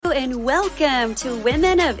and welcome to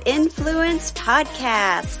Women of Influence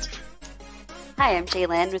podcast. Hi, I'm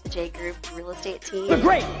Jaylen with the J Group Real Estate Team. The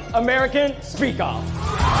Great American Speak Off.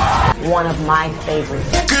 One of my favorites.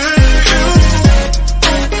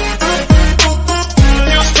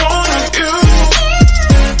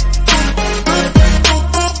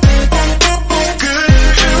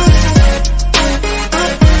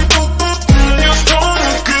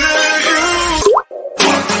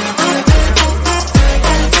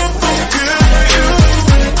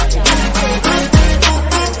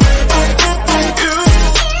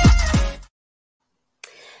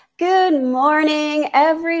 Good morning,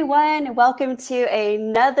 everyone. Welcome to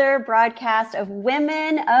another broadcast of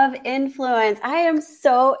Women of Influence. I am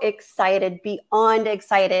so excited, beyond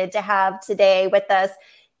excited, to have today with us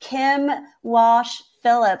Kim Walsh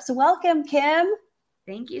Phillips. Welcome, Kim.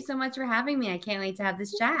 Thank you so much for having me. I can't wait to have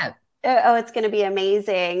this chat. Oh, it's going to be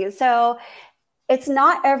amazing. So it's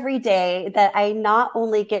not every day that I not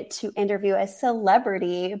only get to interview a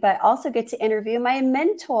celebrity, but also get to interview my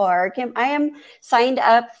mentor. Kim, I am signed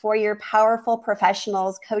up for your Powerful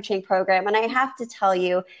Professionals coaching program. And I have to tell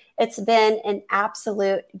you, it's been an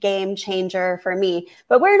absolute game changer for me.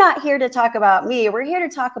 But we're not here to talk about me. We're here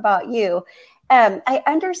to talk about you. I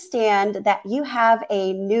understand that you have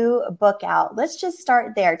a new book out. Let's just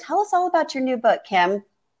start there. Tell us all about your new book, Kim.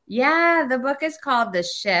 Yeah, the book is called The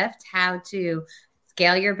Shift: How to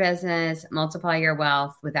Scale Your Business, Multiply Your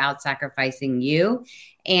Wealth Without Sacrificing You.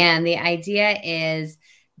 And the idea is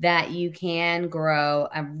that you can grow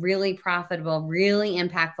a really profitable, really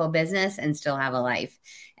impactful business and still have a life.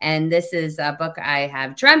 And this is a book I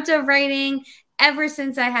have dreamt of writing ever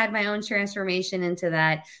since I had my own transformation into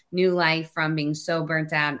that new life, from being so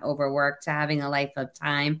burnt out and overworked to having a life of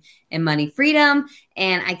time and money freedom.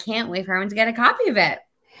 And I can't wait for everyone to get a copy of it.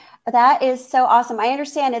 That is so awesome. I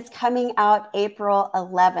understand it's coming out April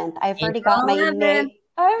 11th. I've already got my name.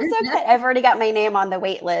 I'm so excited. I've already got my name on the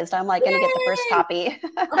wait list. I'm like going to get the first copy.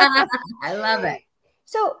 I love it.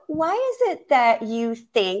 So why is it that you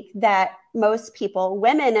think that most people,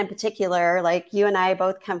 women in particular, like you and I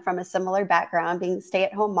both come from a similar background, being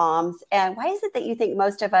stay-at-home moms, and why is it that you think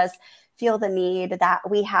most of us feel the need that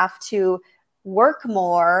we have to work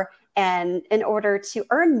more and in order to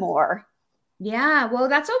earn more? Yeah, well,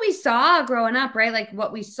 that's what we saw growing up, right? Like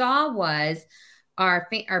what we saw was our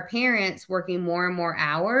parents working more and more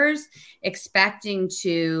hours, expecting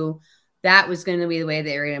that was going to be the way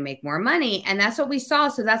they were going to make more money. And that's what we saw.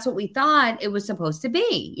 So that's what we thought it was supposed to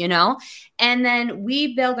be, you know? And then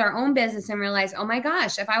we built our own business and realized, oh my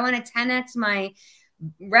gosh, if I want to 10x my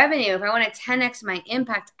revenue, if I want to 10x my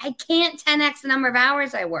impact, I can't 10x the number of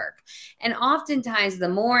hours I work. And oftentimes the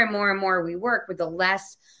more and more and more we work, with the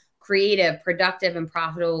less creative, productive, and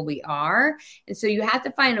profitable we are. And so you have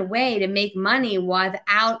to find a way to make money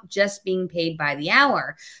without just being paid by the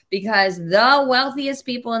hour, because the wealthiest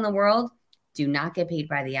people in the world do not get paid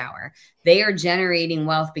by the hour. They are generating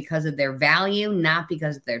wealth because of their value, not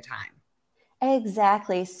because of their time.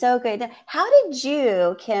 Exactly. So good. How did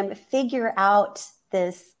you, Kim, figure out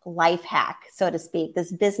this life hack, so to speak,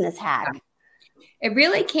 this business hack? It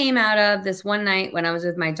really came out of this one night when I was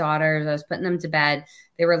with my daughters. I was putting them to bed.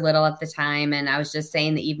 They were little at the time. And I was just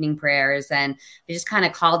saying the evening prayers. And I just kind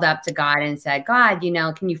of called up to God and said, God,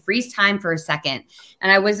 can you freeze time for a second?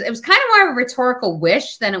 And it was kind of more of a rhetorical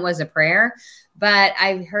wish than it was a prayer. But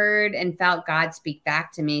I heard and felt God speak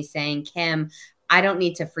back to me saying, Kim, I don't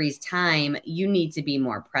need to freeze time. You need to be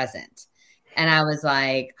more present. And I was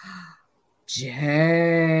like,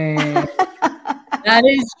 Jay, that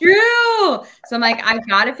is true. So I'm like, I've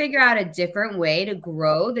got to figure out a different way to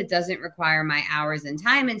grow that doesn't require my hours and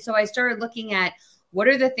time. And so I started looking at what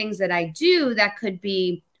are the things that I do that could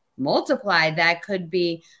be multiplied, that could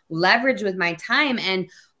be leveraged with my time. And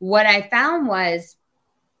what I found was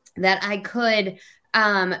that I could,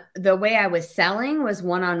 the way I was selling was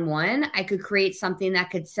one-on-one. I could create something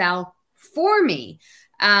that could sell for me.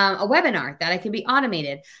 A webinar that I could be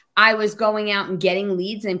automated. I was going out and getting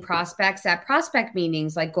leads and prospects at prospect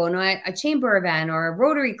meetings, like going to a chamber event or a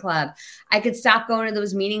Rotary Club. I could stop going to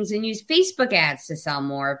those meetings and use Facebook ads to sell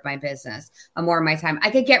more of my business, more of my time.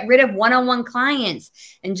 I could get rid of one-on-one clients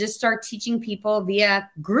and just start teaching people via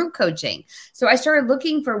group coaching. So I started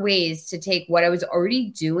looking for ways to take what I was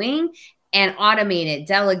already doing and automate it,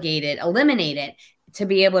 delegate it, eliminate it, to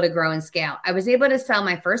be able to grow and scale. I was able to sell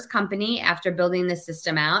my first company after building the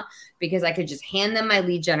system out because I could just hand them my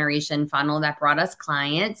lead generation funnel that brought us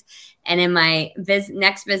clients. And in my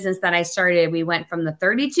next business that I started, we went from the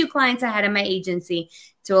 32 clients I had in my agency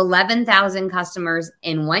to 11,000 customers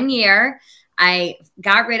in 1 year. I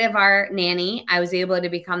got rid of our nanny. I was able to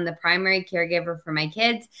become the primary caregiver for my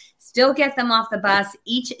kids, still get them off the bus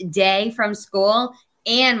each day from school,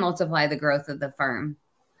 and multiply the growth of the firm.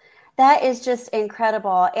 That is just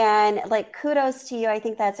incredible. And like, kudos to you. I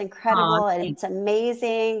think that's incredible. And it's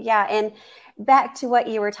amazing. Yeah. And back to what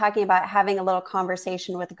you were talking about, having a little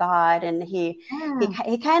conversation with God, and he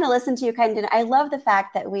kind of listened to you. I love the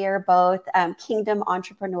fact that we are both kingdom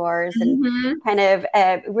entrepreneurs, and kind of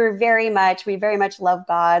we very much love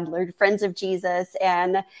God. We're friends of Jesus,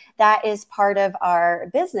 and that is part of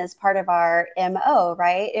our business, part of our MO,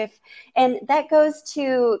 right? And that goes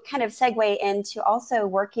to kind of segue into also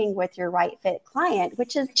working with your right fit client,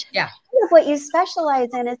 which is kind of what you specialize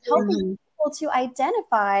in, is helping people to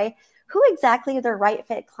identify who exactly their right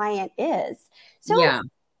fit client is. So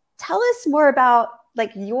tell us more about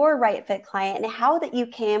like your right fit client and how that you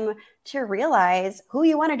came to realize who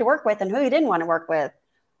you wanted to work with and who you didn't want to work with.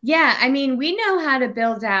 Yeah, I mean, we know how to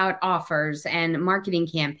build out offers and marketing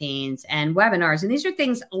campaigns and webinars. And these are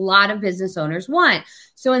things a lot of business owners want.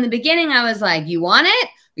 So in the beginning, I was like, you want it?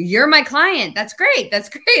 You're my client. That's great. That's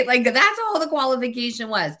great. Like, that's all the qualification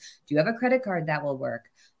was. Do you have a credit card that will work?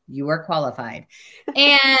 You are qualified.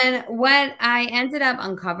 And what I ended up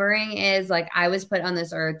uncovering is, like, I was put on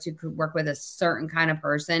this earth to work with a certain kind of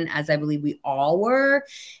person, as I believe we all were.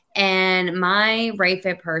 And my right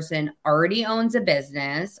fit person already owns a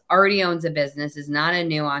business, is not a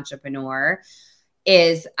new entrepreneur,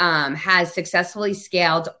 has successfully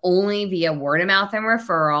scaled only via word of mouth and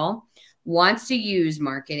referral, wants to use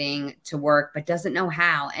marketing to work, but doesn't know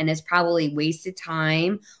how, and has probably wasted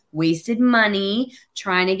time, wasted money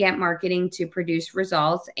trying to get marketing to produce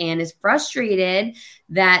results, and is frustrated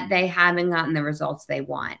that they haven't gotten the results they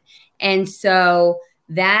want. And so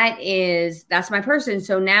that's my person.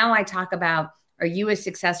 So now I talk about, are you a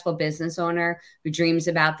successful business owner who dreams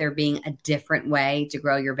about there being a different way to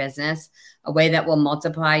grow your business, a way that will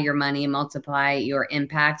multiply your money, multiply your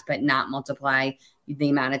impact, but not multiply the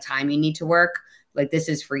amount of time you need to work? Like, this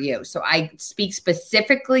is for you. So I speak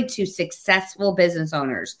specifically to successful business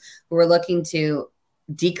owners who are looking to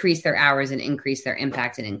decrease their hours and increase their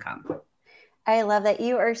impact and income. I love that.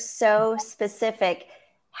 You are so specific.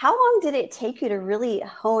 How long did it take you to really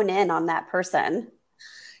hone in on that person?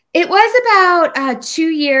 It was about 2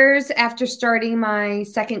 years after starting my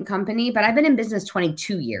second company, but I've been in business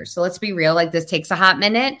 22 years. So let's be real, like, this takes a hot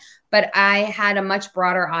minute, but I had a much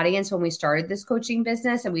broader audience when we started this coaching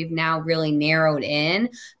business, and we've now really narrowed in.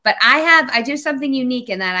 But I do something unique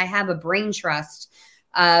in that I have a brain trust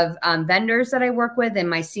of vendors that I work with and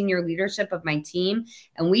my senior leadership of my team.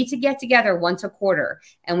 And we get together once a quarter,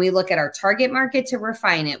 and we look at our target market to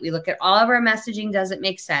refine it. We look at all of our messaging. Does it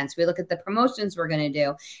make sense? We look at the promotions we're going to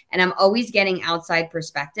do. And I'm always getting outside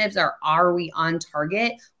perspectives. Or are we on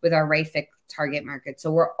target with our right fit target market?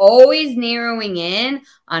 So we're always narrowing in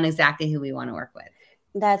on exactly who we want to work with.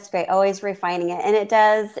 That's great. Always refining it. And it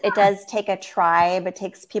does take a tribe. It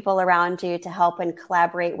takes people around you to help and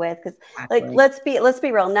collaborate with, because like, let's be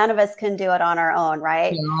real. None of us can do it on our own,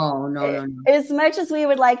 right? No. As much as we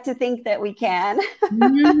would like to think that we can.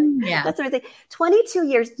 Yeah. That's amazing. 22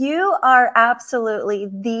 years. You are absolutely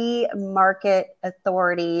the market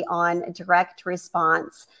authority on direct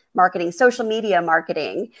response marketing, social media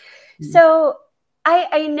marketing. So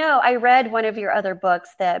I know I read one of your other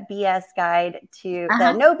books, the BS guide to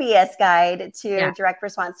the no BS guide to direct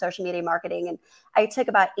response social media marketing. And I took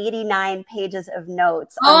about 89 pages of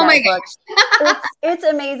notes on that book. It's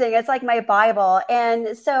amazing. It's like my Bible.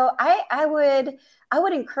 And so I would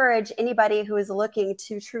encourage anybody who is looking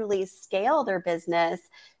to truly scale their business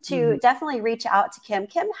to definitely reach out to Kim.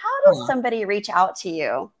 Kim, how does somebody reach out to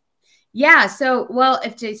you? Yeah. So, well,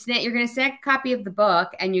 you're going to snag a copy of the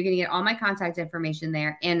book, and you're going to get all my contact information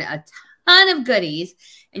there and a ton of goodies.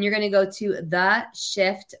 And you're going to go to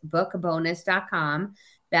theshiftbookbonus.com.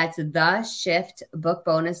 That's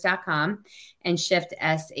theshiftbookbonus.com, and shift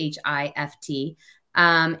SHIFT.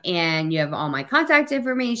 And you have all my contact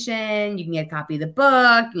information. You can get a copy of the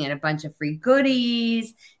book. You can get a bunch of free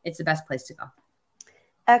goodies. It's the best place to go.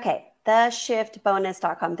 Okay.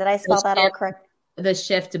 Theshiftbonus.com. Did I spell that all correct?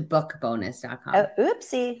 Theshiftbookbonus.com. Oh,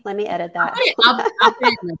 oopsie. Let me edit that. I'll put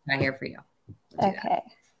it in the chat here for you. Okay.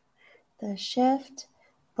 The Shift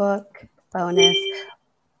Book Bonus.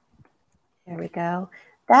 There we go.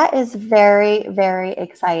 That is very, very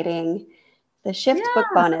exciting. The Shift Book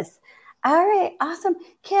Bonus. All right. Awesome.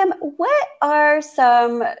 Kim, what are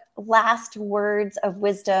some last words of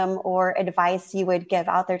wisdom or advice you would give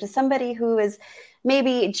out there to somebody who is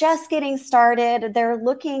maybe just getting started? They're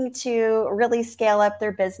looking to really scale up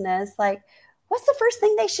their business. Like, what's the first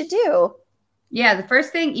thing they should do? Yeah, the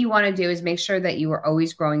first thing you want to do is make sure that you are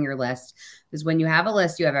always growing your list, because when you have a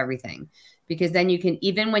list, you have everything. Because then you can,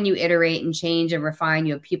 even when you iterate and change and refine,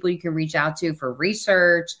 you have people you can reach out to for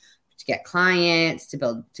research, to get clients,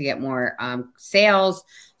 to get more sales.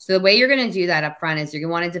 So the way you're going to do that up front is you're going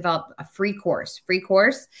to want to develop a free course,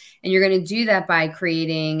 and you're going to do that by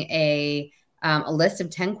creating a list of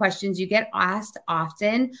 10 questions you get asked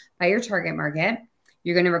often by your target market.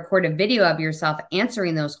 You're going to record a video of yourself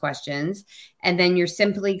answering those questions, and then you're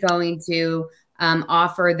simply going to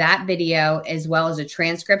offer that video as well as a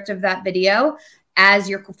transcript of that video as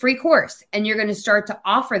your free course. And you're going to start to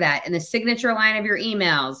offer that in the signature line of your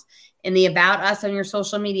emails, in the about us on your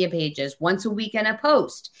social media pages, once a week in a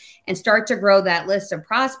post, and start to grow that list of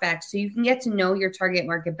prospects so you can get to know your target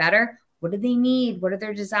market better. What do they need? What are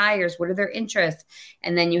their desires? What are their interests?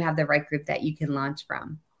 And then you have the right group that you can launch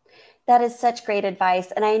from. That is such great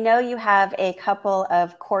advice. And I know you have a couple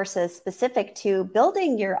of courses specific to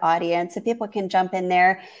building your audience, so people can jump in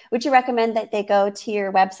there. Would you recommend that they go to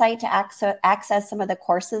your website to access some of the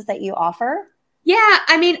courses that you offer? Yeah.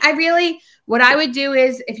 I mean, what I would do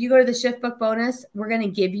is, if you go to the Shift Book Bonus, we're going to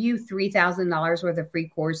give you $3,000 worth of free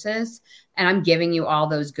courses. And I'm giving you all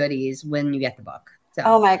those goodies when you get the book. So.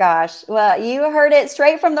 Oh my gosh. Well, you heard it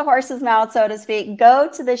straight from the horse's mouth, so to speak. Go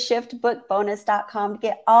to the shiftbookbonus.com to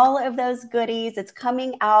get all of those goodies. It's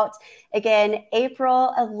coming out again,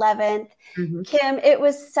 April 11th. Mm-hmm. Kim, it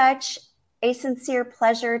was such a sincere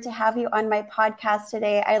pleasure to have you on my podcast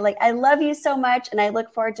today. I love you so much, and I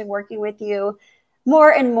look forward to working with you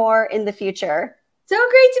more and more in the future. So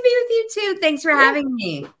great to be with you too. Thanks for having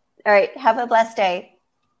me. All right. Have a blessed day.